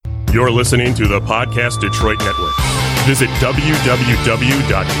You're listening to the Podcast Detroit Network. Visit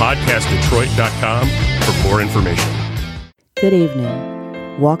www.podcastdetroit.com for more information. Good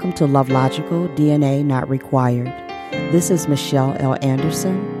evening. Welcome to Love Logical, DNA Not Required. This is Michelle L.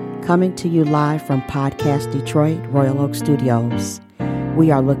 Anderson coming to you live from Podcast Detroit, Royal Oak Studios. We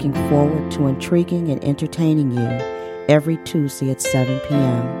are looking forward to intriguing and entertaining you every Tuesday at 7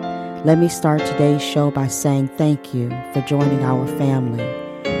 p.m. Let me start today's show by saying thank you for joining our family,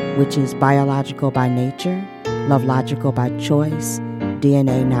 which is biological by nature, love logical by choice,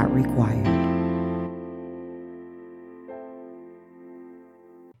 DNA not required.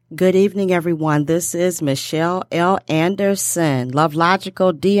 Good evening, everyone. This is Michelle L. Anderson, Love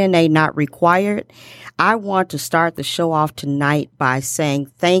Logical, DNA Not Required. I want to start the show off tonight by saying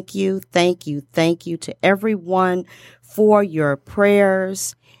thank you to everyone for your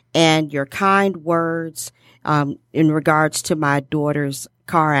prayers and your kind words in regards to my daughter's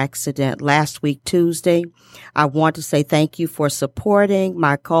car accident last week, Tuesday. I want to say thank you for supporting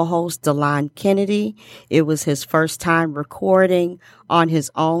my co-host, Delon Kennedy. It was his first time recording on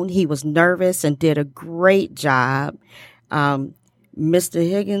his own. He was nervous and did a great job. Mr.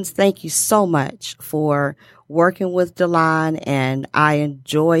 Higgins, thank you so much for working with Delon, and I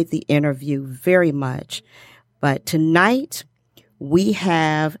enjoyed the interview very much. But tonight, we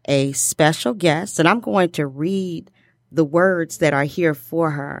have a special guest, and I'm going to read the words that are here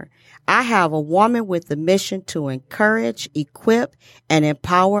for her. I have a woman with the mission to encourage, equip, and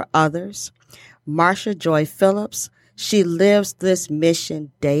empower others. Marsha Joy Phillips, she lives this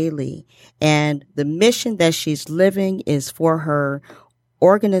mission daily, and the mission that she's living is for her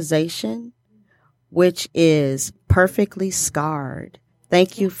organization, which is Perfectly Scarred.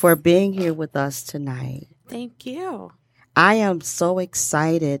 Thank you for being here with us tonight. Thank you. I am so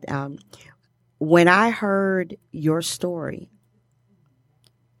excited. When I heard your story,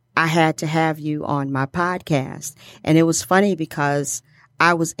 I had to have you on my podcast. And it was funny because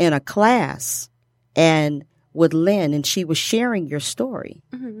I was in a class and with Lynn, and she was sharing your story.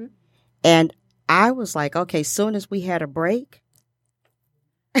 Mm-hmm. And I was like, okay, soon as we had a break,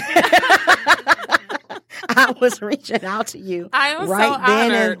 I was reaching out to you right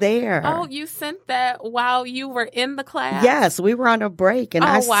then and there. Oh, you sent that while you were in the class? Yes, we were on a break, and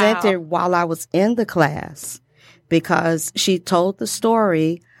I sent it while I was in the class because she told the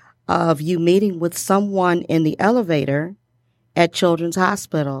story of you meeting with someone in the elevator at Children's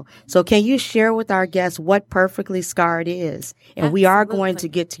Hospital. So can you share with our guests what Perfectly Scarred is? And Absolutely. We are going to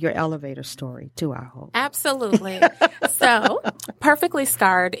get to your elevator story too, I hope. Absolutely. So Perfectly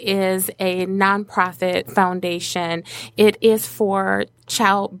Scarred is a nonprofit foundation. It is for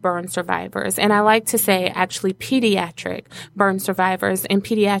child burn survivors. And I like to say actually pediatric burn survivors, and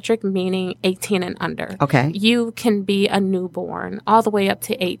pediatric meaning 18 and under. Okay. You can be a newborn all the way up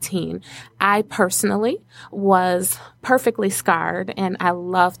to 18. I personally was perfectly scarred, and I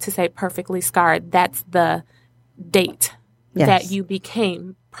love to say perfectly scarred. That's the date that you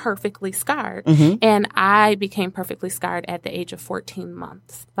became perfectly scarred. Mm-hmm. And I became perfectly scarred at the age of 14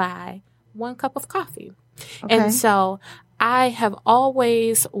 months by 1 cup of coffee. Okay. And so I have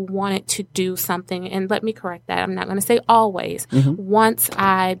always wanted to do something, and let me correct that. I'm not going to say always. Mm-hmm. Once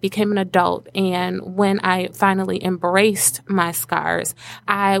I became an adult and when I finally embraced my scars,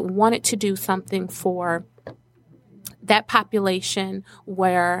 I wanted to do something for that population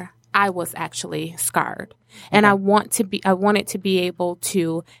where I was actually scarred. And I wanted to be able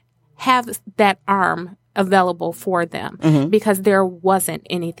to have that arm available for them, mm-hmm. because there wasn't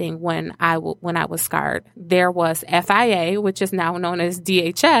anything when I was scarred. There was FIA, which is now known as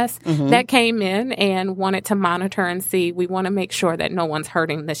DHS, mm-hmm. that came in and wanted to monitor and see, we want to make sure that no one's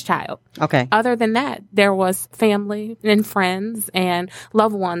hurting this child. Okay. Other than that, there was family and friends and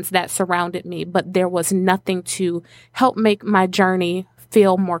loved ones that surrounded me, but there was nothing to help make my journey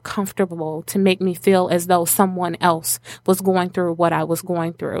feel more comfortable, to make me feel as though someone else was going through what I was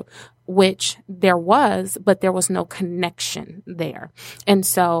going through, which there was, but there was no connection there. And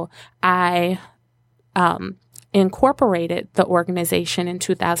so I incorporated the organization in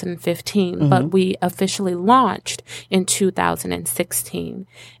 2015, mm-hmm. but we officially launched in 2016.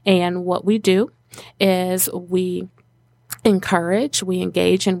 And what we do is we encourage, we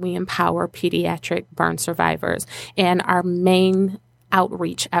engage, and we empower pediatric burn survivors. And our main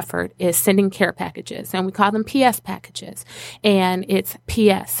outreach effort is sending care packages, and we call them PS packages. And it's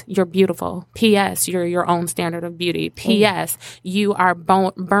PS, you're beautiful. PS, you're your own standard of beauty. PS, you are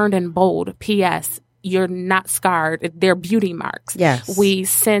burned and bold. PS, you're not scarred. They're beauty marks. Yes. We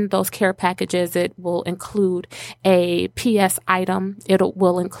send those care packages. It will include a PS item. It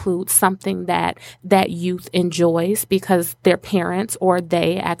will include something that youth enjoys because their parents or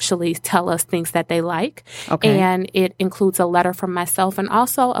they actually tell us things that they like. Okay. And it includes a letter from myself and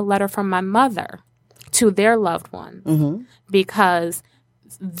also a letter from my mother to their loved ones, because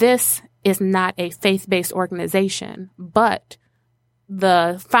this is not a faith-based organization, but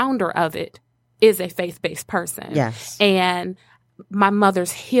the founder of it is a faith-based person. Yes. And my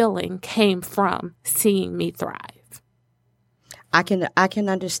mother's healing came from seeing me thrive. I can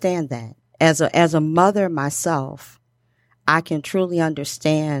understand that. As a mother myself, I can truly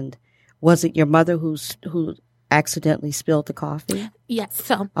understand. Was it your mother who accidentally spilled the coffee? Yes.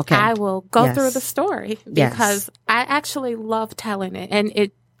 So okay. I will go Yes. through the story because I actually love telling it. And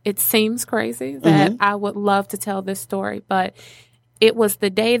it seems crazy that I would love to tell this story, but it was the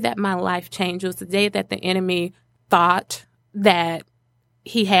day that my life changed. It was the day that the enemy thought that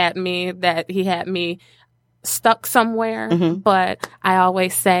he had me stuck somewhere. But I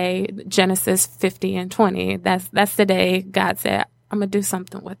always say Genesis 50:20. That's the day God said, I'm going to do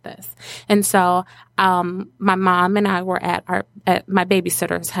something with this. And so my mom and I were at my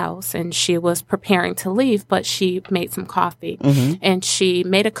babysitter's house, and she was preparing to leave, but she made some coffee. And she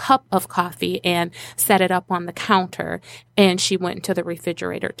made a cup of coffee and set it up on the counter, and she went into the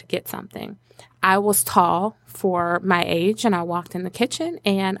refrigerator to get something. I was tall for my age, and I walked in the kitchen,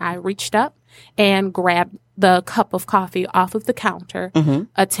 and I reached up and grabbed the cup of coffee off of the counter,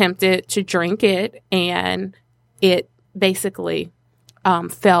 attempted to drink it, and it basically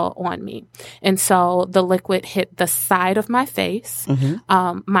fell on me. And so the liquid hit the side of my face,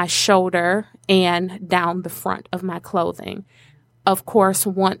 my shoulder, and down the front of my clothing. Of course,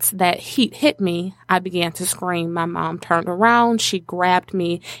 once that heat hit me, I began to scream. My mom turned around, she grabbed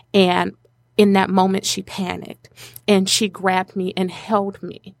me, and in that moment she panicked, and she grabbed me and held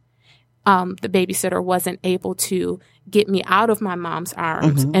me. The babysitter wasn't able to get me out of my mom's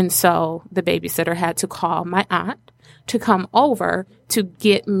arms, and so the babysitter had to call my aunt to come over to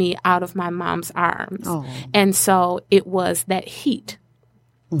get me out of my mom's arms. And so it was that heat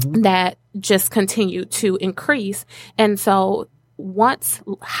that just continued to increase. And so once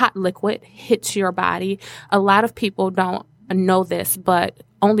hot liquid hits your body, a lot of people don't know this, but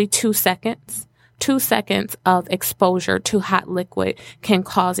only 2 seconds. 2 seconds of exposure to hot liquid can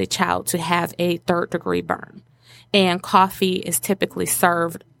cause a child to have a 3rd-degree burn. And coffee is typically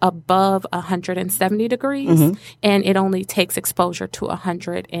served above 170 degrees, and it only takes exposure to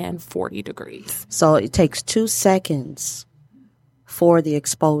 140 degrees. So it takes 2 seconds for the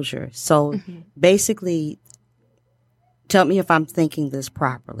exposure. So basically, tell me if I'm thinking this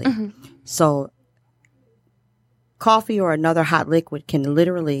properly. So coffee or another hot liquid can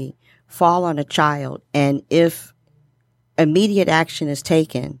literally fall on a child, and if immediate action is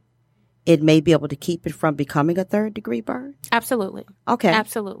taken, it may be able to keep it from becoming a 3rd-degree burn? Absolutely. Okay.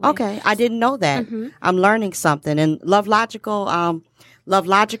 Absolutely. Okay. I didn't know that. I'm learning something. And Love Logical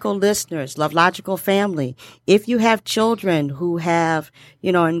listeners, Love Logical family, if you have children who have,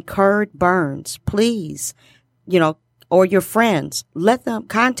 incurred burns, please, or your friends,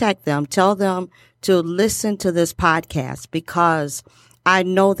 contact them, tell them to listen to this podcast, because I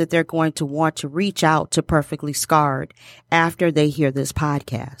know that they're going to want to reach out to Perfectly Scarred after they hear this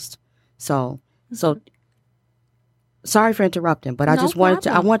podcast. So sorry for interrupting, but I just wanted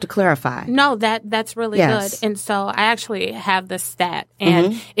to clarify. No, that's really Yes. good. And so I actually have the stat,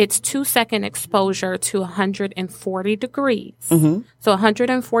 and it's 2-second exposure to 140 degrees. So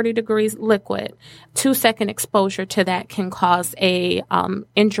 140 degrees liquid, 2-second exposure to that can cause a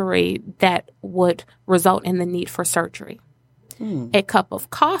injury that would result in the need for surgery. A cup of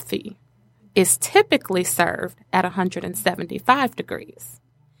coffee is typically served at 175 degrees.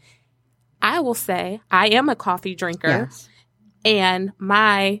 I will say I am a coffee drinker, and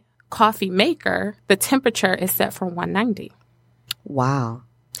my coffee maker, the temperature is set for 190. Wow.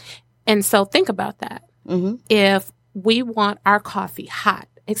 And so think about that. If we want our coffee hot,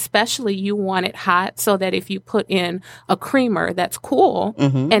 especially you want it hot so that if you put in a creamer that's cool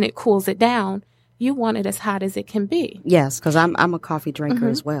and it cools it down, you want it as hot as it can be. Yes, because I'm a coffee drinker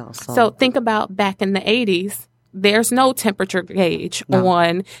as well. So think about back in the 80s. There's no temperature gauge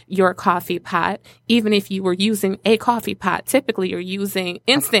on your coffee pot. Even if you were using a coffee pot, typically you're using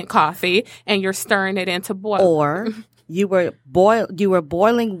instant coffee and you're stirring it into boil. Or you were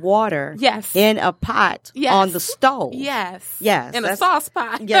boiling water in a pot on the stove. Yes. In a sauce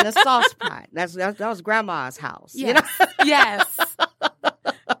pot. In a sauce pot. That was grandma's house. Yes. Yes.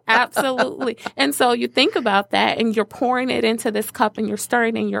 Absolutely. And so you think about that and you're pouring it into this cup and you're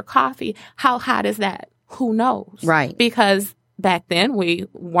stirring in your coffee. How hot is that? Who knows? Right. Because back then we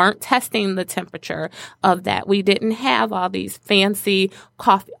weren't testing the temperature of that. We didn't have all these fancy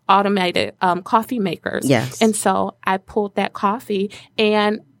automated coffee makers. Yes. And so I pulled that coffee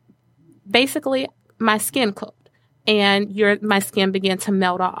and basically my skin cooked. And my skin began to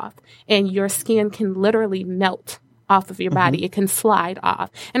melt off. And your skin can literally melt off of your body. It can slide off.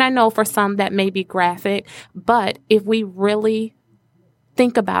 And I know for some that may be graphic, but if we really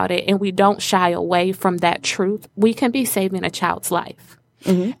think about it and we don't shy away from that truth, we can be saving a child's life.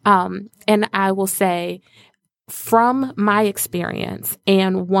 And I will say, from my experience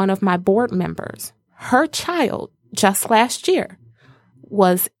and one of my board members, her child just last year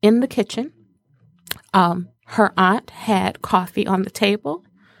was in the kitchen. Her aunt had coffee on the table.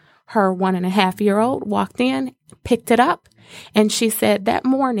 Her 1.5-year-old walked in, picked it up, and she said, that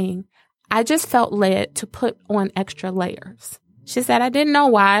morning, I just felt led to put on extra layers. She said, I didn't know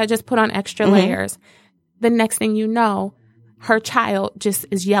why. I just put on extra layers. The next thing you know, her child just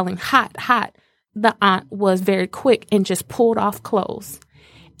is yelling, hot, hot. The aunt was very quick and just pulled off clothes.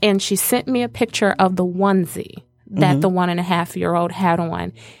 And she sent me a picture of the onesie that the 1.5-year-old had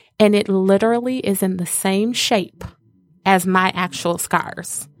on. And it literally is in the same shape as my actual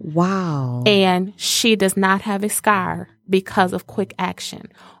scars. Wow. And she does not have a scar because of quick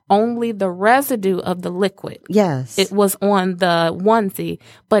action. Only the residue of the liquid. Yes. It was on the onesie,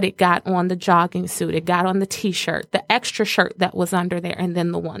 but it got on the jogging suit. It got on the T-shirt, the extra shirt that was under there, and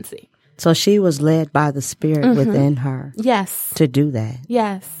then the onesie. So she was led by the Spirit within her. Yes. To do that.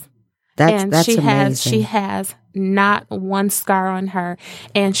 Yes. That's she amazing. she has not one scar on her.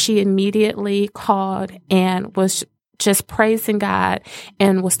 And she immediately called and was just praising God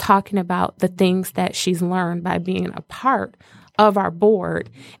and was talking about the things that she's learned by being a part of our board.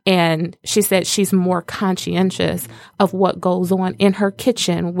 And she said she's more conscientious of what goes on in her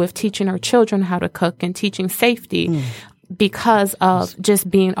kitchen with teaching her children how to cook and teaching safety because of just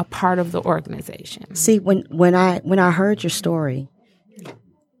being a part of the organization. See, when I heard your story,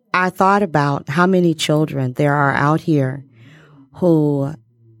 I thought about how many children there are out here who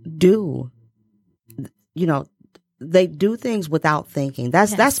do, they do things without thinking.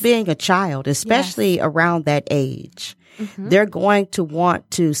 That's being a child, especially around that age. They're going to want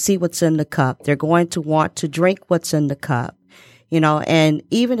to see what's in the cup. They're going to want to drink what's in the cup. And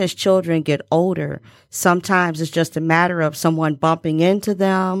even as children get older, sometimes it's just a matter of someone bumping into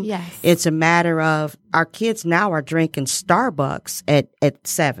them. Yes. It's a matter of our kids now are drinking Starbucks at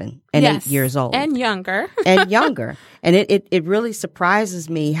 7 and 8 years old. And younger. And it really surprises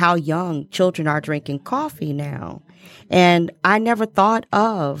me how young children are drinking coffee now. And I never thought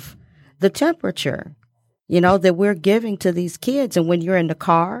of the temperature, that we're giving to these kids. And when you're in the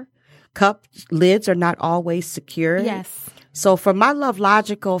car, cup lids are not always secure. Yes. So for my Love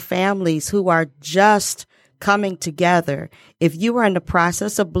Logical families who are just coming together, if you are in the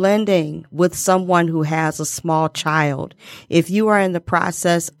process of blending with someone who has a small child, if you are in the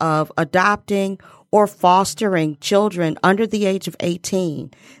process of adopting or fostering children under the age of 18,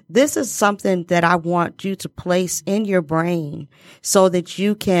 this is something that I want you to place in your brain so that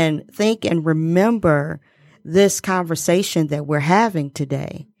you can think and remember this conversation that we're having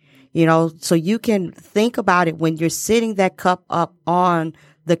today. So you can think about it when you're sitting that cup up on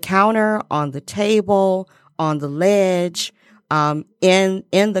the counter, on the table, on the ledge, in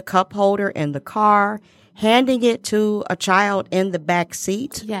the cup holder in the car, handing it to a child in the back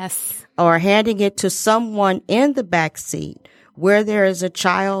seat. Yes. Or handing it to someone in the back seat where there is a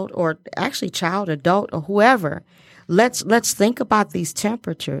child or actually child, adult, or whoever. Let's think about these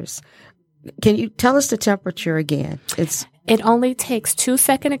temperatures. Can you tell us the temperature again? It only takes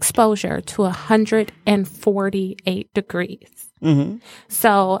 2-second exposure to 148 degrees.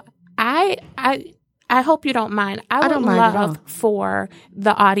 So I hope you don't mind. I would love for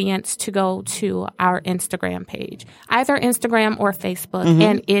the audience to go to our Instagram page, either Instagram or Facebook,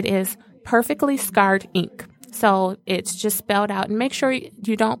 and it is Perfectly Scarred Inc. So it's just spelled out. And make sure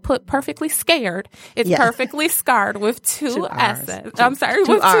you don't put perfectly scared. It's perfectly scarred with two S's. With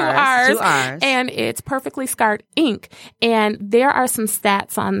two R's. And it's Perfectly Scarred Inc. And there are some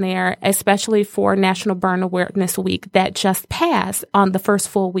stats on there, especially for National Burn Awareness Week that just passed on the first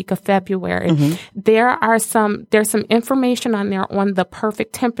full week of February. There's some information on there on the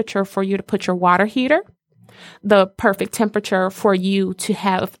perfect temperature for you to put your water heater, the perfect temperature for you to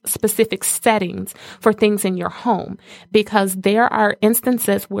have specific settings for things in your home, because there are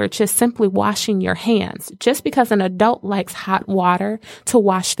instances where just simply washing your hands, just because an adult likes hot water to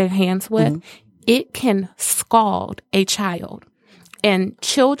wash their hands with, it can scald a child. And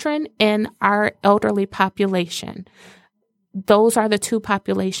children and our elderly population, those are the two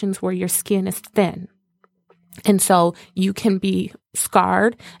populations where your skin is thin. And so you can be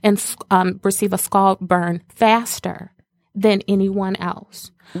scarred and receive a scald burn faster than anyone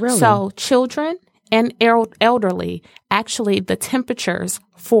else. Really? So children and elderly, actually the temperatures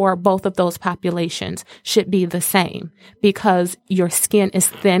for both of those populations should be the same because your skin is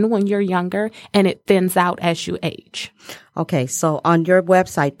thin when you're younger and it thins out as you age. Okay, so on your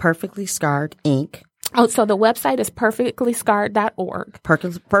website, Perfectly Scarred Inc. Oh, so the website is perfectlyscarred.org.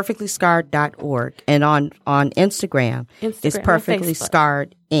 Perfectlyscarred.org. And on Instagram, it's Perfectly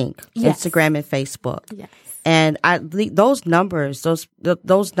Scarred Inc. Yes. Instagram and Facebook. Yes. And those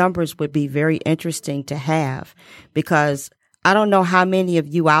numbers would be very interesting to have because I don't know how many of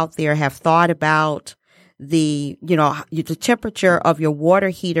you out there have thought about the temperature of your water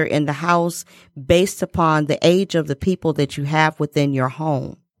heater in the house based upon the age of the people that you have within your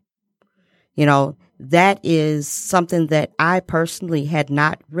home. That is something that I personally had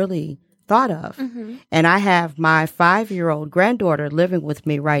not really thought of. Mm-hmm. And I have my 5-year-old granddaughter living with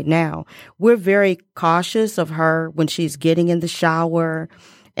me right now. We're very cautious of her when she's getting in the shower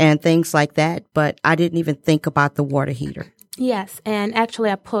and things like that. But I didn't even think about the water heater. Yes. And actually,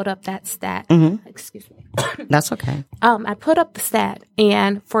 I pulled up that stat. Mm-hmm. Excuse me. That's okay. I put up the stat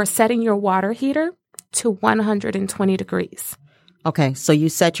and for setting your water heater to 120 degrees. Okay, so you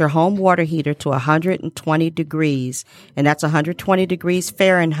set your home water heater to 120 degrees, and that's 120 degrees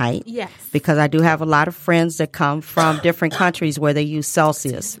Fahrenheit. Yes. Because I do have a lot of friends that come from different countries where they use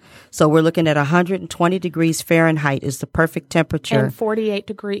Celsius. So we're looking at 120 degrees Fahrenheit is the perfect temperature. And 48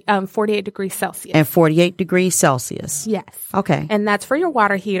 degrees Celsius. And 48 degrees Celsius. Yes. Okay. And that's for your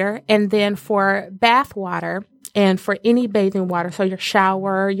water heater. And then for bath water, and for any bathing water, so your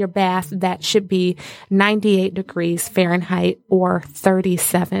shower, your bath, that should be 98 degrees Fahrenheit or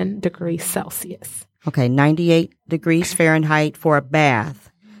 37 degrees Celsius. Okay, 98 degrees Fahrenheit for a bath,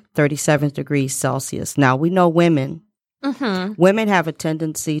 37 degrees Celsius. Now, we know women. Mm-hmm. Women have a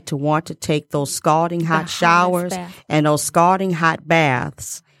tendency to want to take those scalding hot showers and those scalding hot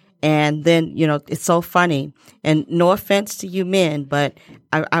baths. And then, it's so funny. And no offense to you men, but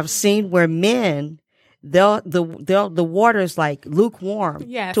I've seen where men, the water is like lukewarm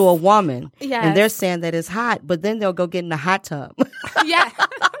to a woman. Yes. And they're saying that it's hot, but then they'll go get in the hot tub. Yes.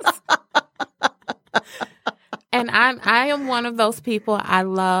 And I am one of those people. I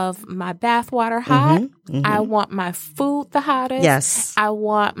love my bath water hot. Mm-hmm, mm-hmm. I want my food the hottest. Yes. I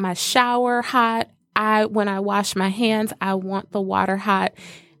want my shower hot. When I wash my hands, I want the water hot.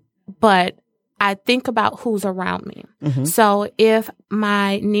 But I think about who's around me. Mm-hmm. So if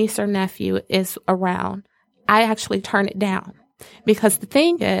my niece or nephew is around, I actually turn it down. Because the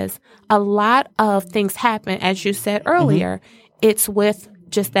thing is, a lot of things happen, as you said earlier, mm-hmm. It's with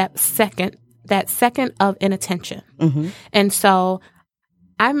just that second of inattention. Mm-hmm. And so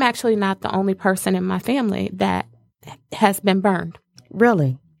I'm actually not the only person in my family that has been burned.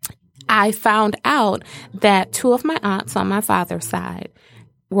 Really? I found out that 2 of my aunts on my father's side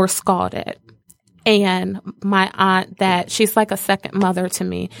were scalded. And my aunt she's like a second mother to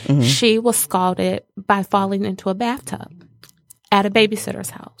me, mm-hmm. She was scalded by falling into a bathtub at a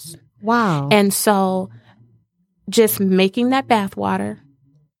babysitter's house. Wow. And so just making that bath water,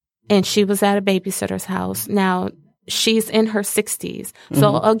 and she was at a babysitter's house. Now, she's in her 60s. Mm-hmm.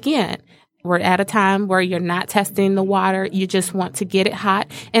 So again, we're at a time where you're not testing the water. You just want to get it hot.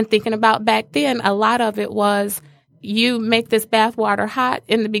 And thinking about back then, a lot of it was, you make this bath water hot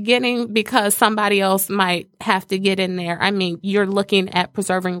in the beginning because somebody else might have to get in there. I mean, you're looking at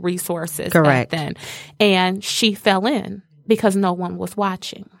preserving resources. Correct. Back then. And she fell in because no one was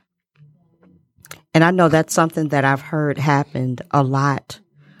watching. And I know that's something that I've heard happened a lot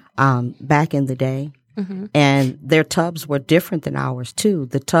back in the day. Mm-hmm. And their tubs were different than ours, too.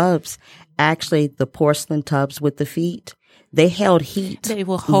 The tubs, actually, the porcelain tubs with the feet, they held heat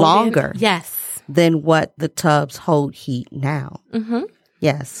longer. Yes. Than what the tubs hold heat now. Mm-hmm.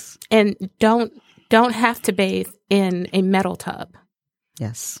 Yes. And don't have to bathe in a metal tub.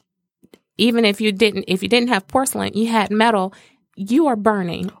 Yes. Even if you didn't have porcelain, you had metal, you are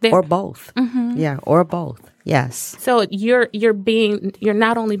burning. Or both. Mm-hmm. Yeah, or both. Yes. So you're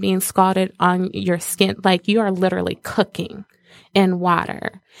not only being scalded on your skin, like you are literally cooking in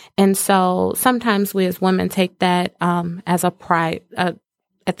water. And so sometimes we as women take that as a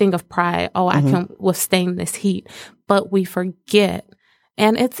thing of pride. Oh, mm-hmm. I can withstand this heat. But we forget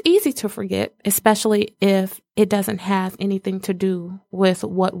And it's easy to forget, especially if it doesn't have anything to do with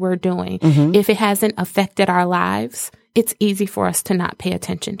what we're doing. If it hasn't affected our lives, it's easy for us to not pay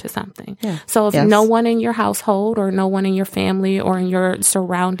attention to something. Yeah. So if no one in your household or no one in your family or in your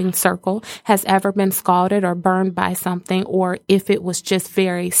surrounding circle has ever been scalded or burned by something, or if it was just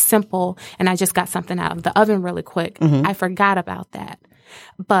very simple and I just got something out of the oven really quick, I forgot about that.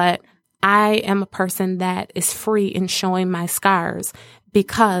 But I am a person that is free in showing my scars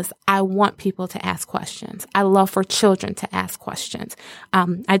because I want people to ask questions. I love for children to ask questions.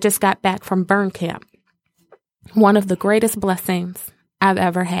 I just got back from burn camp. One of the greatest blessings I've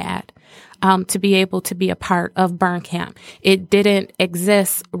ever had, to be able to be a part of burn camp. It didn't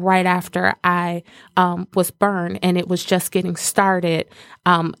exist right after I was burned, and it was just getting started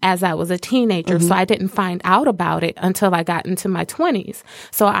as I was a teenager. So I didn't find out about it until I got into my 20s.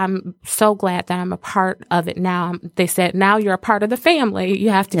 So I'm so glad that I'm a part of it now. They said, now you're a part of the family.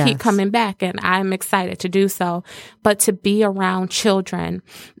 You have to keep coming back, and I'm excited to do so. But to be around children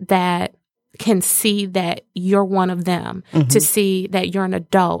that can see that you're one of them, to see that you're an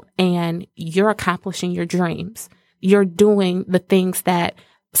adult and you're accomplishing your dreams. You're doing the things that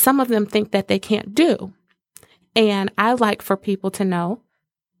some of them think that they can't do. And I like for people to know,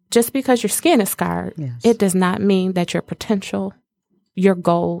 just because your skin is scarred, it does not mean that your potential, your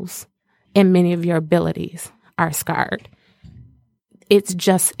goals, and many of your abilities are scarred.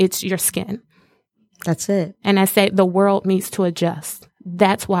 It's your skin. That's it. And I say the world needs to adjust.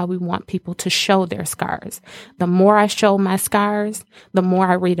 That's why we want people to show their scars. The more I show my scars, the more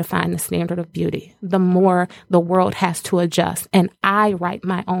I redefine the standard of beauty, the more the world has to adjust. And I write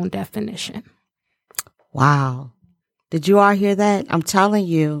my own definition. Wow. Did you all hear that? I'm telling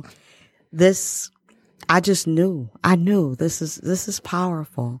you, I just knew. I knew this is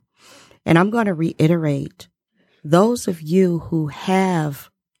powerful. And I'm going to reiterate, those of you who have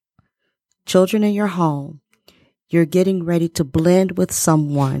children in your home, you're getting ready to blend with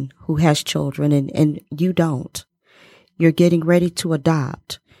someone who has children and you don't. You're getting ready to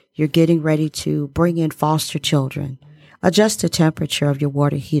adopt. You're getting ready to bring in foster children. Adjust the temperature of your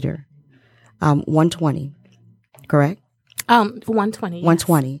water heater. 120, correct? 120. Yes.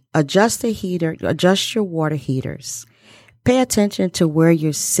 120. Adjust the heater, adjust your water heaters. Pay attention to where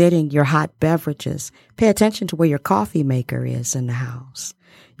you're sitting your hot beverages. Pay attention to where your coffee maker is in the house.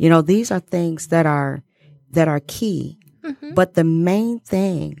 You know, these are things that are key. But the main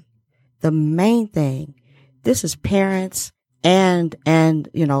thing, this is parents and,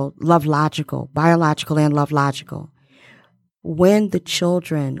 Love Logical, biological and Love Logical. When the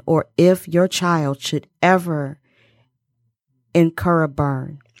children, or if your child should ever incur a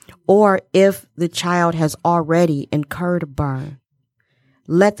burn, or if the child has already incurred a burn,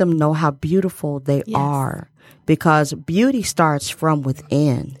 let them know how beautiful they are, because beauty starts from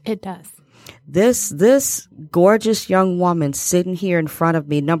within. It does. This gorgeous young woman sitting here in front of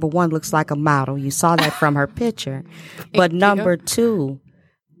me, number one, looks like a model. You saw that from her picture. But number two,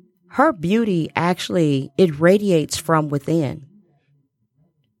 her beauty actually, it radiates from within.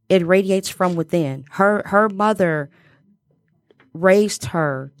 It radiates from within. Her mother raised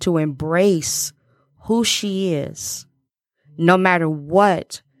her to embrace who she is, no matter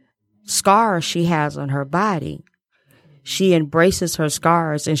what scars she has on her body. She embraces her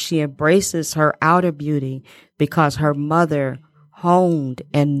scars and she embraces her outer beauty because her mother honed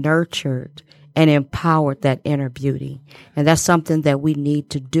and nurtured and empowered that inner beauty. And that's something that we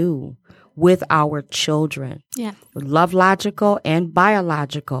need to do with our children. Yeah. Love Logical and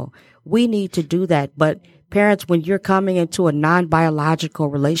biological. We need to do that. But parents, when you're coming into a non-biological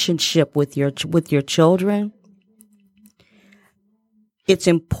relationship with your children, it's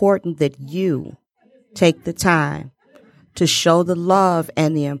important that you take the time to show the love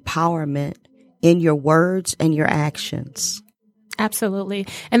and the empowerment in your words and your actions. Absolutely.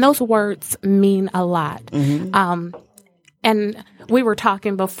 And those words mean a lot. And we were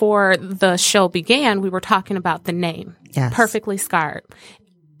talking before the show began, we were talking about the name, Perfectly Scarred.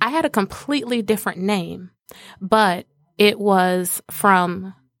 I had a completely different name, but it was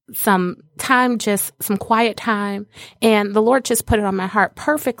from some time, just some quiet time. And the Lord just put it on my heart,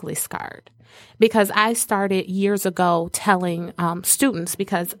 Perfectly Scarred. Because I started years ago telling students,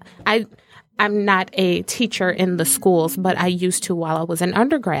 because I'm not a teacher in the schools, but I used to while I was an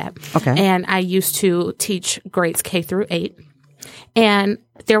undergrad. Okay. And I used to teach grades K through 8. And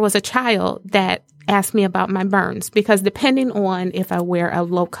there was a child that asked me about my burns, because depending on if I wear a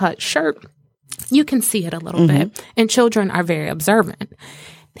low-cut shirt, you can see it a little bit. And children are very observant.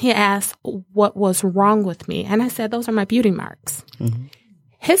 He asked what was wrong with me. And I said, those are my beauty marks.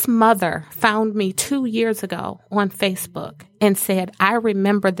 His mother found me 2 years ago on Facebook and said, I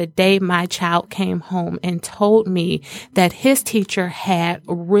remember the day my child came home and told me that his teacher had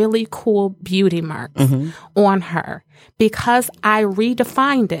really cool beauty marks on her. Because I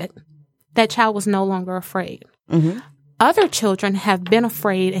redefined it, that child was no longer afraid. Other children have been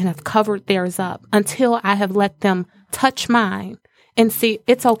afraid and have covered theirs up until I have let them touch mine and see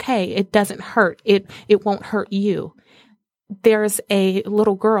it's okay. It doesn't hurt. It won't hurt you. There's a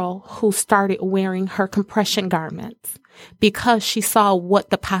little girl who started wearing her compression garments because she saw what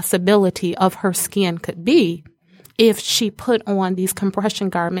the possibility of her skin could be if she put on these compression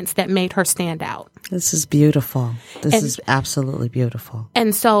garments that made her stand out. This is beautiful. This is absolutely beautiful.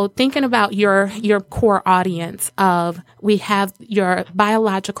 And so thinking about your core audience of, we have your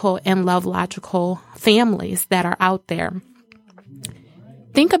biological and love logical families that are out there.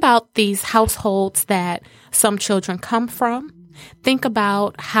 Think about these households that some children come from. Think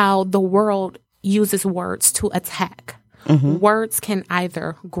about how the world uses words to attack. Words can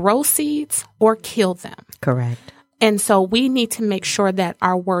either grow seeds or kill them. Correct. And so we need to make sure that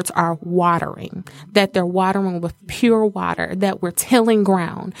our words are watering, that they're watering with pure water, that we're tilling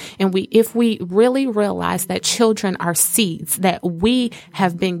ground. And if we really realize that children are seeds, that we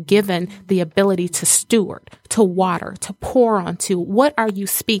have been given the ability to steward, to water, to pour onto, what are you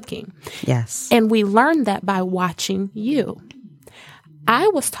speaking? Yes. And we learn that by watching you. I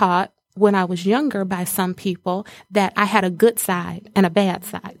was taught when I was younger by some people that I had a good side and a bad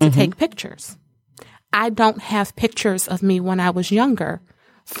side to take pictures. I don't have pictures of me when I was younger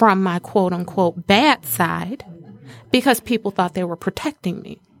from my quote unquote bad side because people thought they were protecting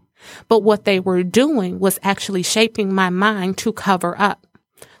me. But what they were doing was actually shaping my mind to cover up.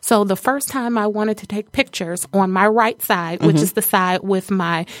 So the first time I wanted to take pictures on my right side, which is the side with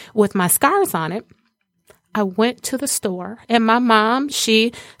my scars on it, I went to the store and my mom,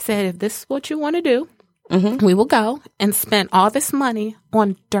 she said, if this is what you want to do, we will go, and spent all this money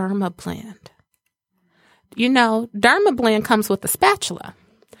on Dermablend. You know, Dermablend comes with a spatula.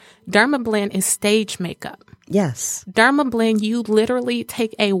 Dermablend is stage makeup. Yes. Dermablend, you literally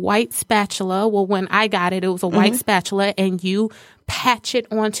take a white spatula. Well, when I got it, it was a white spatula, and you patch it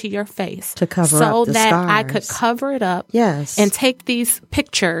onto your face to cover up so the that scars. I could cover it up. Yes. And take these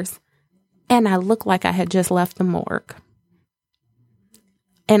pictures, and I looked like I had just left the morgue.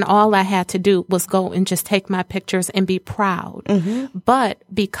 And all I had to do was go and just take my pictures and be proud. But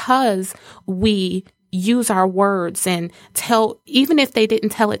because we use our words and tell, even if they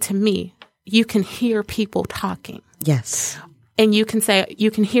didn't tell it to me, you can hear people talking. Yes. And you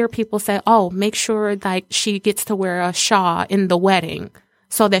can hear people say, oh, make sure like she gets to wear a shawl in the wedding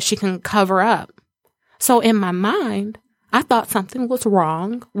so that she can cover up. So in my mind, I thought something was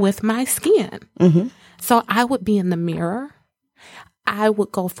wrong with my skin. So I would be in the mirror. I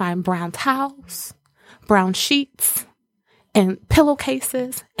would go find brown towels, brown sheets, and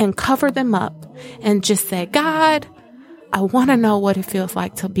pillowcases and cover them up and just say, God, I want to know what it feels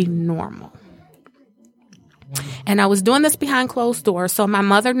like to be normal. And I was doing this behind closed doors, so my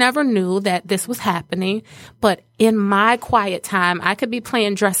mother never knew that this was happening. But in my quiet time, I could be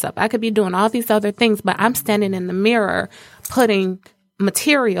playing dress up. I could be doing all these other things, but I'm standing in the mirror putting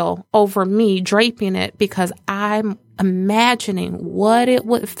material over me, draping it, because I'm imagining what it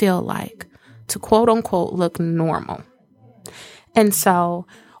would feel like to quote unquote look normal. And so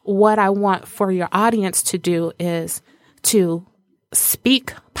what I want for your audience to do is to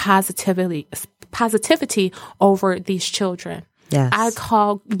speak positivity over these children. Yes. I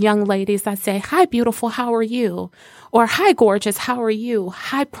call young ladies, I say, hi, beautiful, how are you? Or hi, gorgeous, how are you?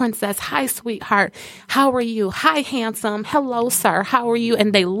 Hi, princess, hi, sweetheart, how are you? Hi, handsome, hello, sir, how are you?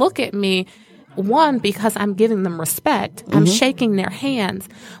 And they look at me, one, because I'm giving them respect. I'm shaking their hands,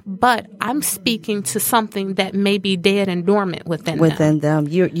 but I'm speaking to something that may be dead and dormant within them.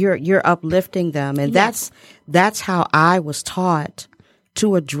 You're uplifting them. And Yes. that's how I was taught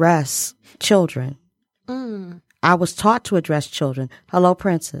to address children. I was taught to address children. Hello,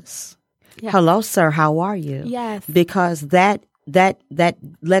 princess. Yes. Hello, sir. How are you? Yes. Because that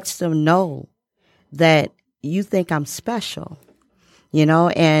lets them know that you think I'm special, you know,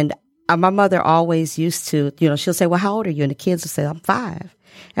 and my mother always used to, you know, she'll say, well, how old are you? And the kids will say, I'm 5.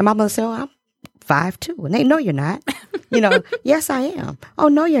 And my mother say, oh, I'm 5 too. And they know you're not. You know, yes, I am. Oh,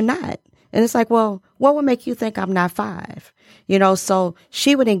 no, you're not. And it's like, well, what would make you think I'm not 5? You know, so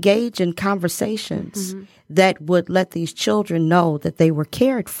she would engage in conversations that would let these children know that they were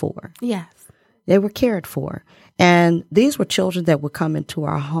cared for. Yes. They were cared for. And these were children that would come into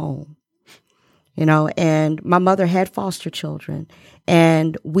our home. You know, and my mother had foster children,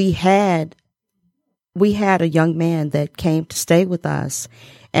 and we had we had a young man that came to stay with us,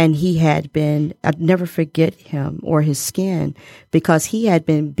 and he had been, I'd never forget him or his skin, because he had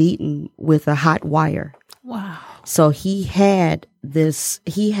been beaten with a hot wire. Wow. So he had just,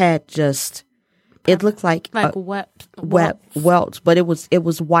 it looked like welts, but it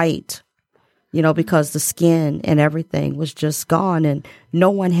was white, because the skin and everything was just gone, and no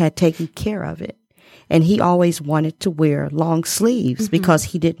one had taken care of it. And he always wanted to wear long sleeves because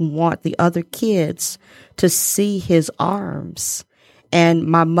he didn't want the other kids to see his arms. And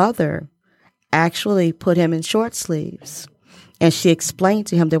my mother actually put him in short sleeves. And she explained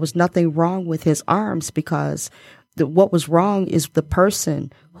to him there was nothing wrong with his arms, because what was wrong is the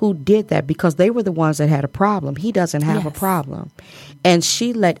person who did that, because they were the ones that had a problem. He doesn't have a problem. And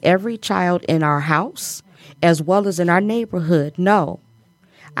she let every child in our house, as well as in our neighborhood, know,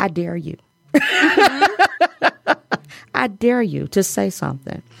 I dare you. I dare you to say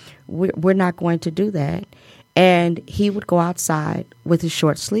something. We're not going to do that. And he would go outside with his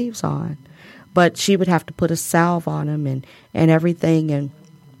short sleeves on, but she would have to put a salve on him and everything. And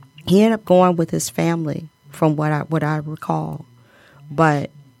he ended up going with his family, from what I recall. But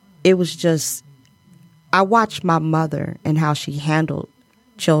it was just, I watched my mother and how she handled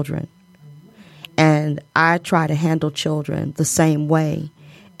children. And I try to handle children the same way.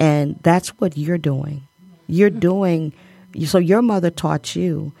 And that's what you're doing. So your mother taught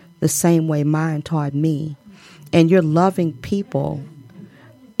you the same way mine taught me. And you're loving people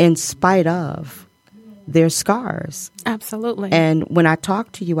in spite of their scars. Absolutely. And when I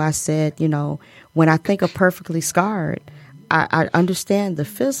talked to you, I said, when I think of perfectly scarred, I understand the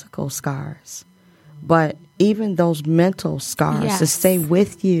physical scars. But even those mental scars to stay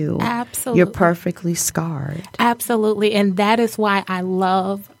with you, absolutely, you're perfectly scarred. Absolutely. And that is why I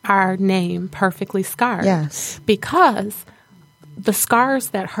love our name, Perfectly Scarred. Yes. Because the scars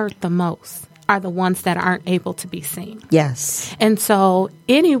that hurt the most are the ones that aren't able to be seen. Yes. And so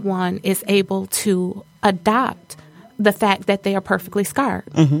anyone is able to adopt the fact that they are perfectly scarred.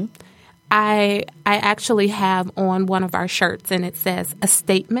 Mm-hmm. I actually have on one of our shirts, and it says, a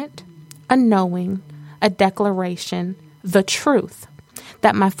statement, a knowing, a declaration, the truth,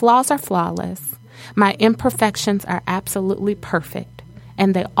 that my flaws are flawless, my imperfections are absolutely perfect,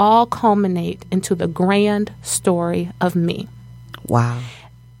 and they all culminate into the grand story of me. Wow.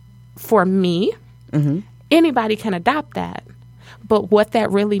 For me, anybody can adopt that. But what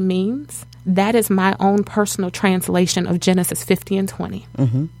that really means, that is my own personal translation of Genesis 50 and 20.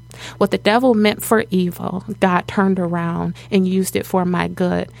 Mm-hmm. What the devil meant for evil, God turned around and used it for my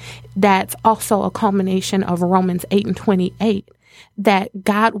good. That's also a culmination of Romans 8 and 28, that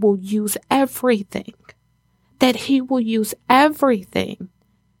God will use everything, that he will use everything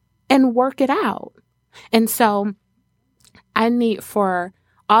and work it out. And so I need for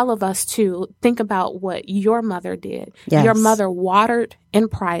all of us to think about what your mother did. Yes. Your mother watered in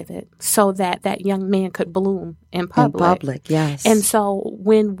private so that that young man could bloom in public. In public, yes. And so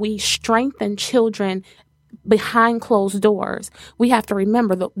when we strengthen children behind closed doors, we have to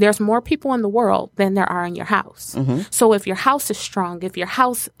remember that there's more people in the world than there are in your house. Mm-hmm. So if your house is strong, if your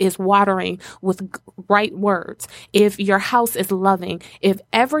house is watering with right words, if your house is loving, if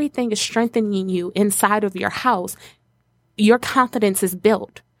everything is strengthening you inside of your house, your confidence is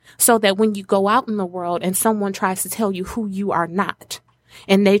built so that when you go out in the world and someone tries to tell you who you are not,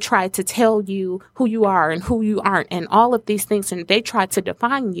 and they try to tell you who you are and who you aren't and all of these things, and they try to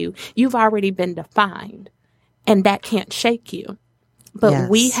define you, you've already been defined, and that can't shake you. But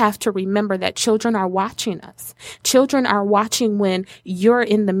we have to remember that children are watching us. Children are watching when you're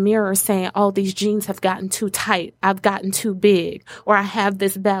in the mirror saying, oh, these jeans have gotten too tight, I've gotten too big, or I have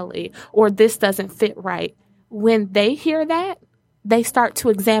this belly, or this doesn't fit right. When they hear that, they start to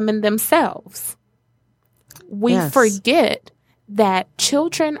examine themselves. We forget that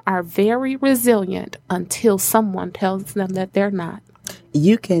children are very resilient until someone tells them that they're not.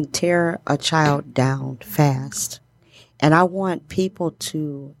 You can tear a child down fast. And I want people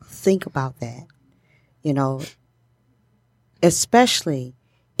to think about that, especially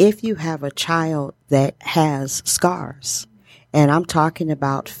if you have a child that has scars. And I'm talking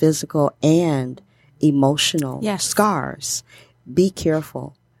about physical and emotional scars. Be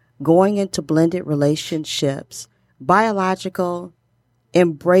careful. Going into blended relationships, biological,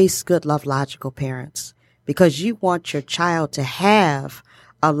 embrace good love logical parents, because you want your child to have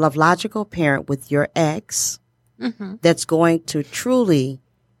a love logical parent with your ex that's going to truly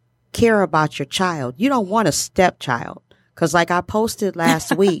care about your child. You don't want a stepchild, because like I posted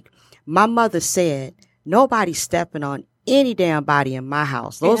last week, my mother said, nobody's stepping on any damn body in my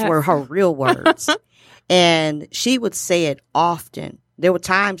house. Those were her real words. And she would say it often There were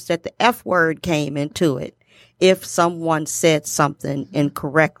times that the F word came into it if someone said something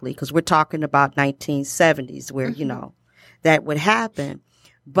incorrectly, because we're talking about 1970s where, you know, that would happen.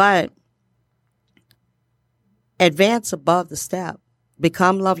 But advance above the step.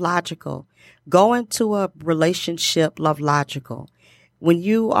 Become love logical. Go into a relationship love logical. When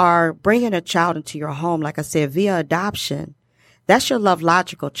you are bringing a child into your home, like I said, via adoption, that's your love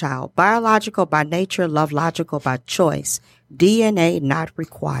logical child. Biological by nature, love logical by choice. DNA not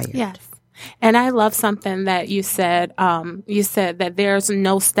required. Yes. And I love something that you said. You said that there's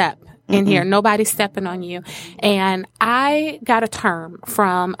no step in here. Nobody's stepping on you. And I got a term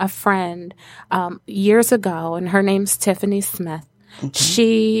from a friend years ago, and her name's Tiffany Smith.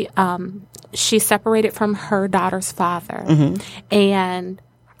 She separated from her daughter's father. And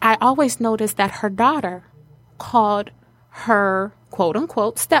I always noticed that her daughter called her quote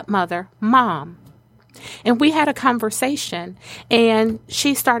unquote stepmother mom. And we had a conversation, and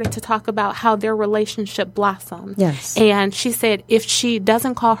she started to talk about how their relationship blossomed. Yes. And she said if she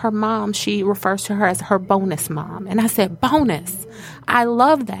doesn't call her mom, she refers to her as her bonus mom. And I said, bonus. I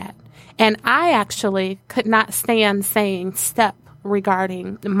love that. And I actually could not stand saying step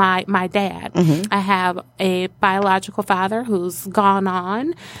regarding my dad. I have a biological father who's gone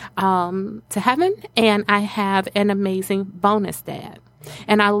on to heaven, and I have an amazing bonus dad.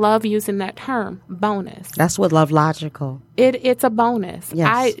 And I love using that term, bonus. That's what love logical. It's a bonus.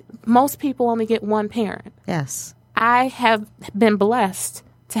 Yes. Most people only get one parent. Yes. I have been blessed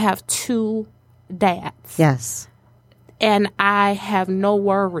to have two dads. Yes. And I have no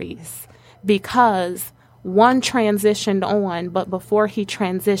worries because one transitioned on, but before he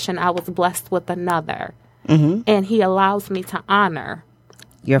transitioned, I was blessed with another. And he allows me to honor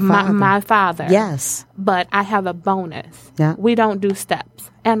Your father. my father. Yes. But I have a bonus. Yeah. We don't do steps.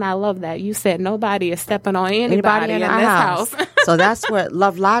 And I love that. You said nobody is stepping on anybody in this house. So that's what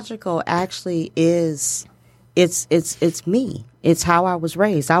love logical actually is. It's me. It's how I was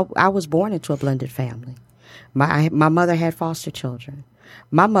raised. I was born into a blended family. My mother had foster children.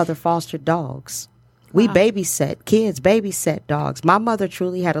 My mother fostered dogs. We babysat kids, babysat dogs. My mother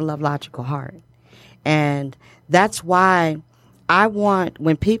truly had a love logical heart. And that's why I want,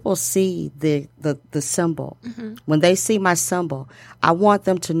 when people see the symbol, when they see my symbol, I want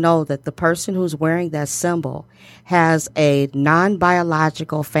them to know that the person who's wearing that symbol has a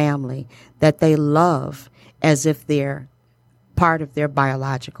non-biological family that they love as if they're part of their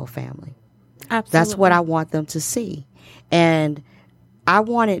biological family. Absolutely. That's what I want them to see. And I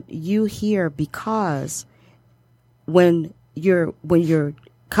wanted you here because when you're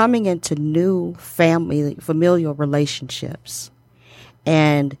coming into new familial relationships,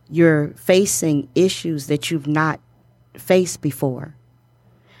 and you're facing issues that you've not faced before.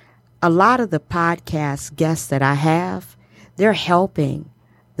 A lot of the podcast guests that I have, they're helping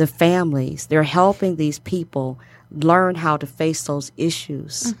the families. They're helping these people learn how to face those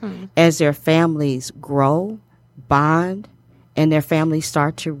issues as their families grow, bond, and their families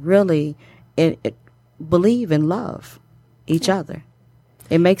start to really believe and love each other.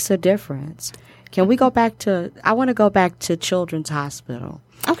 It makes a difference. Can we go back to, I want to go back to Children's Hospital.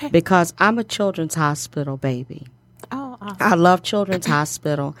 Okay. Because I'm a Children's Hospital baby. Oh, awesome. I love Children's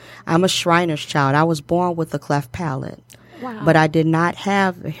Hospital. I'm a Shriner's child. I was born with a cleft palate. Wow. But I did not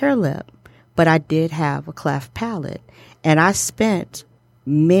have a hair lip, but I did have a cleft palate. And I spent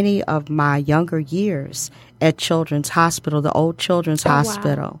many of my younger years at Children's Hospital, the old Children's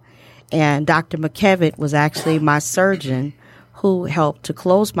Hospital. Wow. And Dr. McKevitt was actually my surgeon who helped to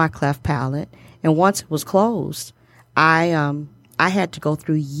close my cleft palate. And once it was closed, I had to go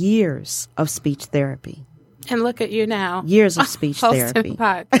through years of speech therapy. And look at you now. Years of speech therapy.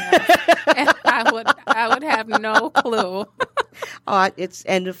 And I would have no clue.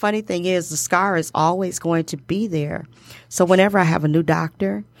 And the funny thing is, the scar is always going to be there. So whenever I have a new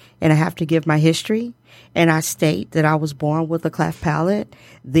doctor and I have to give my history and I state that I was born with a cleft palate,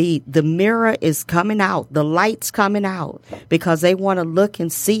 the mirror is coming out, the light's coming out because they want to look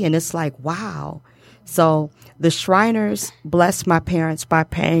and see, and it's like, wow. So the Shriners blessed my parents by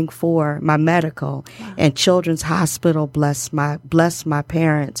paying for my medical, and Children's Hospital blessed my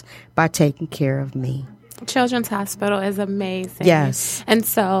parents by taking care of me. Children's Hospital is amazing. Yes. And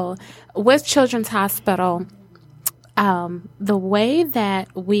so with Children's Hospital, the way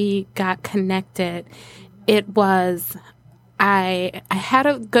that we got connected, it was, I had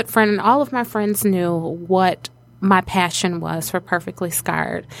a good friend, and all of my friends knew what my passion was for Perfectly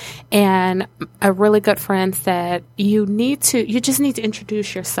Scarred. And a really good friend said, you just need to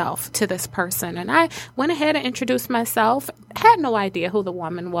introduce yourself to this person. And I went ahead and introduced myself, had no idea who the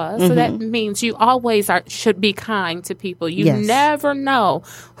woman was. So that means you always should be kind to people. You never know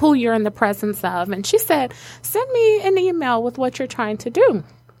who you're in the presence of. And she said, send me an email with what you're trying to do.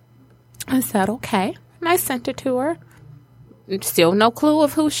 I said, okay. And I sent it to her. Still no clue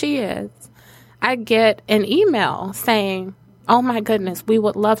of who she is. I get an email saying, oh my goodness, we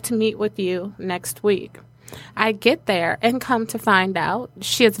would love to meet with you next week. I get there and come to find out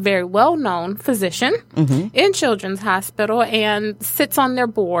she is a very well-known physician in Children's Hospital and sits on their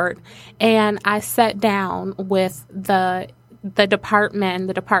board. And I sat down with the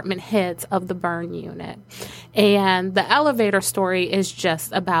department heads of the burn unit. And the elevator story is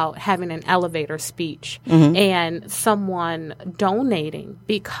just about having an elevator speech and someone donating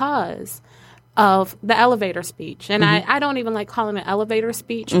because of the elevator speech. And I don't even like calling it elevator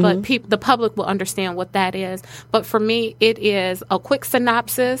speech, but the public will understand what that is. But for me, it is a quick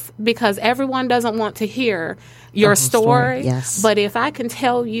synopsis because everyone doesn't want to hear your story. Yes. But if I can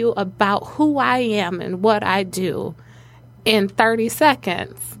tell you about who I am and what I do in 30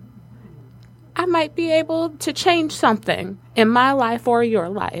 seconds, I might be able to change something in my life or your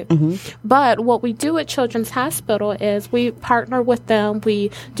life. But what we do at Children's Hospital is we partner with them.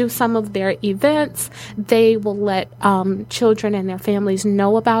 We do some of their events. They will let children and their families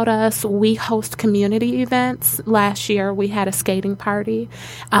know about us. We host community events. Last year, we had a skating party.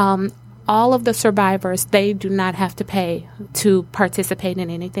 All of the survivors, they do not have to pay to participate in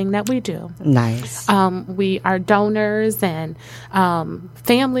anything that we do. Nice. We are donors and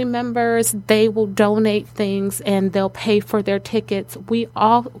family members. They will donate things and they'll pay for their tickets. We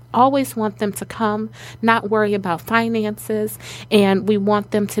always want them to come, not worry about finances, and we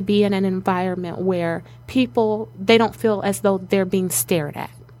want them to be in an environment where people, they don't feel as though they're being stared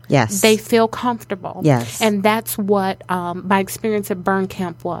at. Yes. They feel comfortable. Yes. And that's what my experience at Burn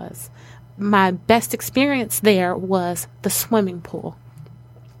Camp was. My best experience there was the swimming pool.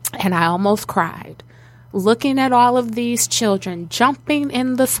 And I almost cried. Looking at all of these children jumping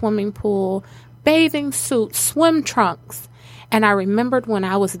in the swimming pool, bathing suits, swim trunks. And I remembered when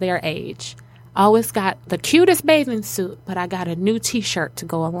I was their age. I always got the cutest bathing suit, but I got a new T-shirt to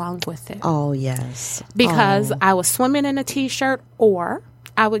go along with it. Oh, yes. Because I was swimming in a T-shirt, or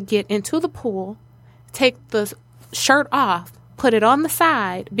I would get into the pool, take the shirt off, put it on the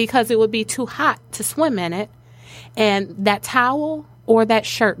side because it would be too hot to swim in it. And that towel or that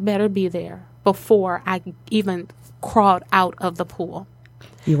shirt better be there before I even crawled out of the pool.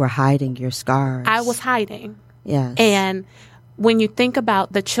 You were hiding your scars. I was hiding. Yes. And when you think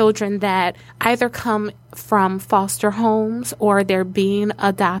about the children that either come from foster homes or they're being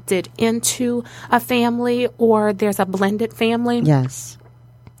adopted into a family or there's a blended family. Yes.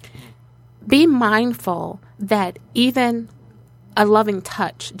 Be mindful that even a loving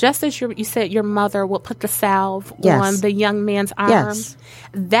touch, just as you said your mother would put the salve on the young man's arm,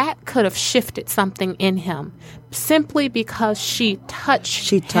 that could have shifted something in him simply because she touched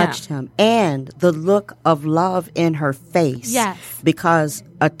him. And the look of love in her face. Yes. Because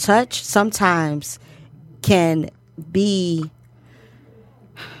a touch sometimes can be,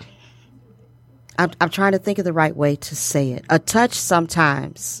 I'm trying to think of the right way to say it. A touch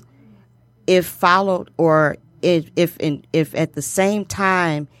sometimes, if followed or if at the same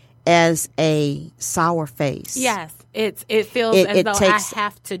time as a sour face. Yes, it feels as though I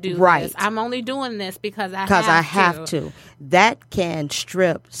have to do this. I'm only doing this because I have to. That can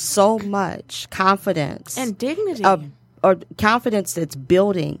strip so much confidence and dignity, or confidence that's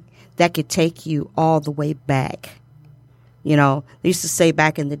building that could take you all the way back. You know, they used to say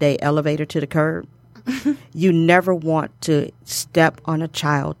back in the day, elevator to the curb. You never want to step on a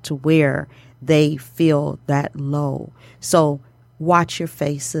child to where they feel that low. So watch your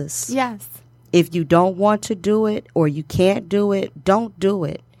faces. Yes. If you don't want to do it or you can't do it, don't do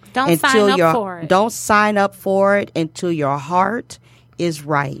it. Don't sign up for it. Don't sign up for it until your heart is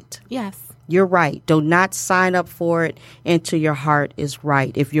right. Yes. You're right. Do not sign up for it until your heart is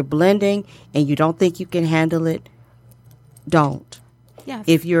right. If you're blending and you don't think you can handle it, don't. Yes.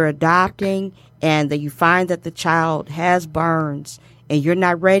 If you're adopting and that you find that the child has burns and you're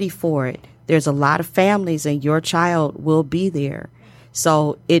not ready for it, there's a lot of families and your child will be there.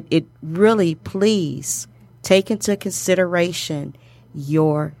 So it really, please take into consideration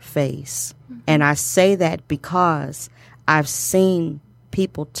your face. Mm-hmm. And I say that because I've seen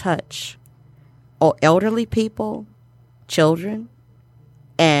people touch elderly people, children,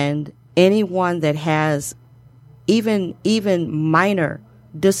 and anyone that has even minor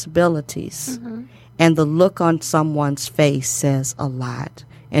disabilities. Mm-hmm. And the look on someone's face says a lot.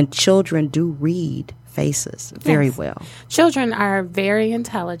 And children do read faces very well. Children are very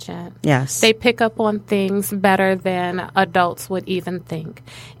intelligent. Yes. They pick up on things better than adults would even think.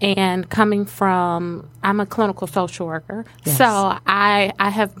 And coming from, I'm a clinical social worker, so I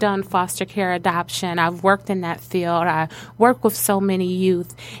have done foster care adoption. I've worked in that field. I work with so many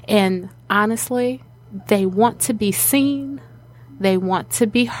youth. And honestly, they want to be seen, they want to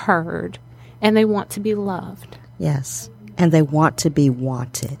be heard, and they want to be loved. Yes. And they want to be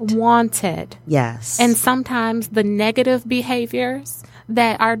wanted. Wanted. Yes. And sometimes the negative behaviors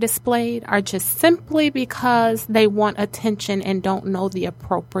that are displayed are just simply because they want attention and don't know the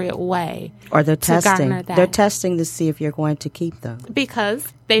appropriate way. Or they're testing. Garner that. They're testing to see if you're going to keep them. Because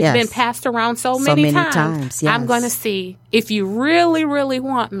they've been passed around so many times. Yes. I'm going to see if you really, really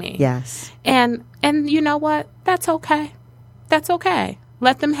want me. Yes. And you know what? That's okay. That's okay.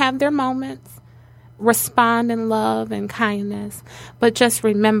 Let them have their moments. Respond in love and kindness. But just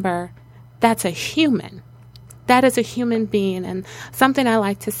remember, that's a human. That is a human being. And something I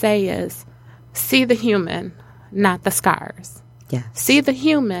like to say is, see the human, not the scars. Yes. See the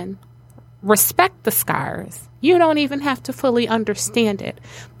human, respect the scars. You don't even have to fully understand it,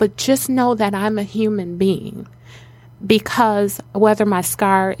 but just know that I'm a human being. Because whether my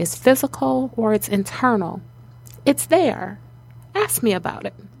scar is physical or it's internal, it's there. Ask me about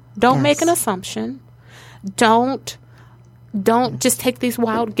it. Don't make an assumption. Don't just take these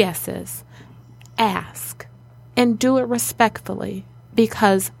wild guesses. Ask and do it respectfully,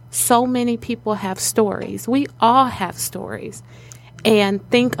 because so many people have stories. We all have stories. And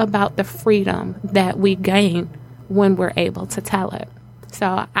think about the freedom that we gain when we're able to tell it.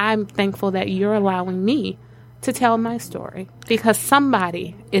 So I'm thankful that you're allowing me to tell my story, because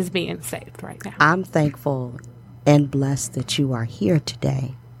somebody is being saved right now. I'm thankful and blessed that you are here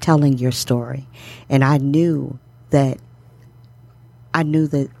today telling your story. And I knew that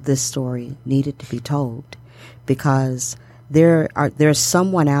this story needed to be told, because there's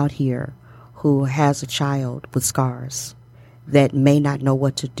someone out here who has a child with scars that may not know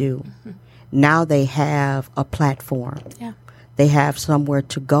what to do. Mm-hmm. Now they have a platform. Yeah. They have somewhere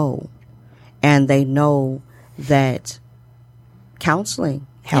to go, and they know that counseling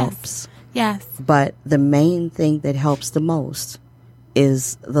helps. Yes. But the main thing that helps the most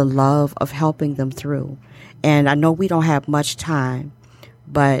is the love of helping them through. And I know we don't have much time,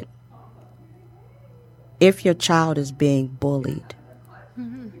 but if your child is being bullied,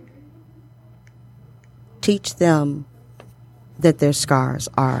 teach them that their scars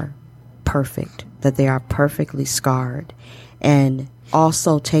are perfect, that they are perfectly scarred, and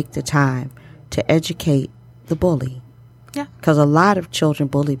also take the time to educate the bully. Yeah. Because a lot of children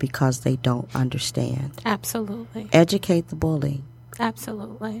bully because they don't understand. Absolutely. Educate the bully.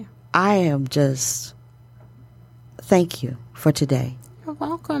 Absolutely. I am just, thank you for today. You're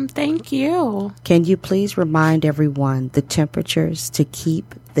welcome. Thank you. Can you please remind everyone the temperatures to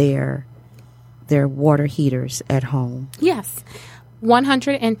keep their water heaters at home? Yes.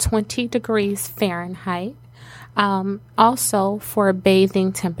 120 degrees Fahrenheit. Also for a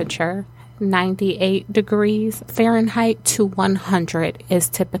bathing temperature, 98 degrees Fahrenheit to 100 is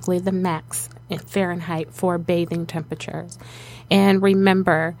typically the max in Fahrenheit for bathing temperatures. And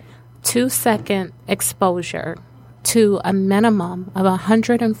remember, 2-second exposure to a minimum of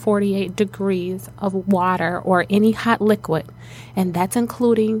 148 degrees of water or any hot liquid. And that's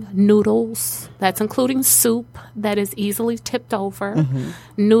including noodles, that's including soup that is easily tipped over. Mm-hmm.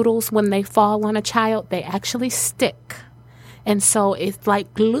 Noodles, when they fall on a child, they actually stick. And so it's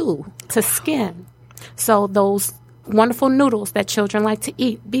like glue to skin. So those wonderful noodles that children like to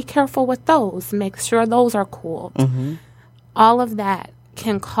eat, be careful with those. Make sure those are cooled. Mm-hmm. All of that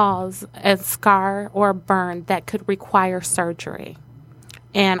can cause a scar or a burn that could require surgery.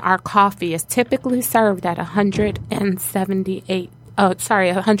 And our coffee is typically served at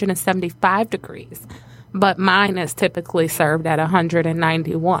 175 degrees. But mine is typically served at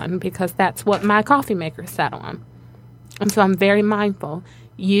 191 because that's what my coffee maker is set on. And so I'm very mindful.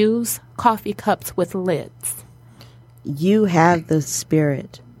 Use coffee cups with lids. You have the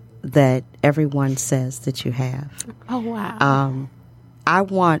spirit that everyone says that you have. Oh, wow. I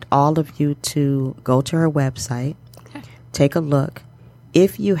want all of you to go to her website, take a look.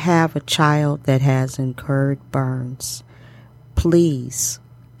 If you have a child that has incurred burns, please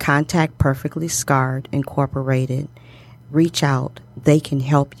contact Perfectly Scarred Incorporated. Reach out. They can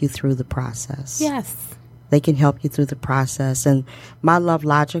help you through the process. Yes. They can help you through the process. And my Love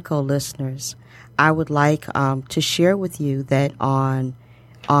Logical listeners, I would like to share with you that on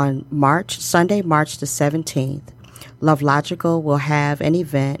Sunday, March the 17th, Love Logical will have an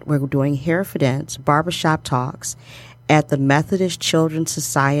event. We're doing Herefordance Barbershop Talks at the Methodist Children's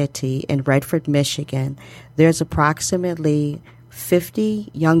Society in Redford, Michigan. There's approximately 50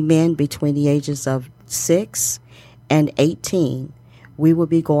 young men between the ages of 6 and 18. We will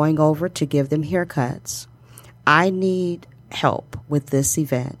be going over to give them haircuts. I need help with this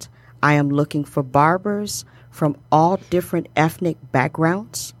event. I am looking for barbers from all different ethnic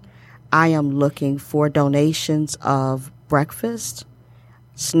backgrounds. I am looking for donations of breakfast,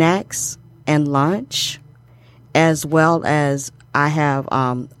 snacks, and lunch, as well as I have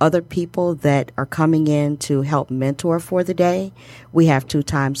other people that are coming in to help mentor for the day. We have 2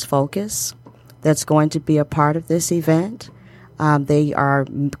 Times Focus that's going to be a part of this event. They are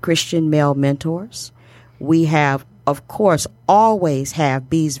Christian male mentors. We have, of course, always have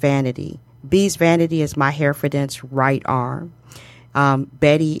Bee's Vanity. Bee's Vanity is my Herefordance right arm.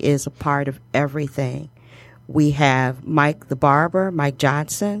 Betty is a part of everything. We have Mike the Barber, Mike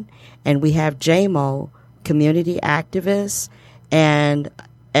Johnson, and we have JMO, community activist and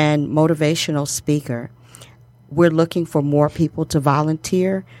motivational speaker. We're looking for more people to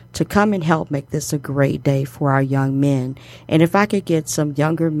volunteer to come and help make this a great day for our young men. And if I could get some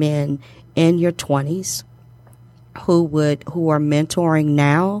younger men in your 20s who are mentoring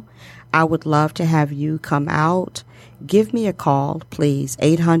now, I would love to have you come out. Give me a call, please,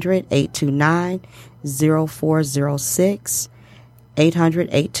 800-829-0406,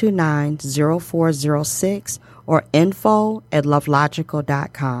 800-829-0406, or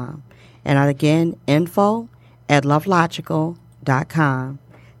info@lovelogical.com. And again, info@lovelogical.com.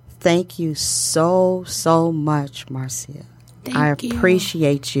 Thank you so, so much, Marcia. I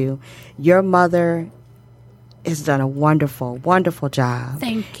appreciate you. Your mother has done a wonderful, wonderful job.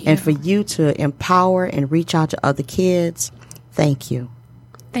 Thank you. And for you to empower and reach out to other kids, thank you.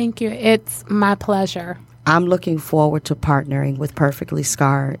 Thank you. It's my pleasure. I'm looking forward to partnering with Perfectly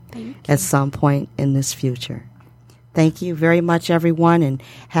Scarred at some point in this future. Thank you very much, everyone, and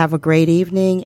have a great evening.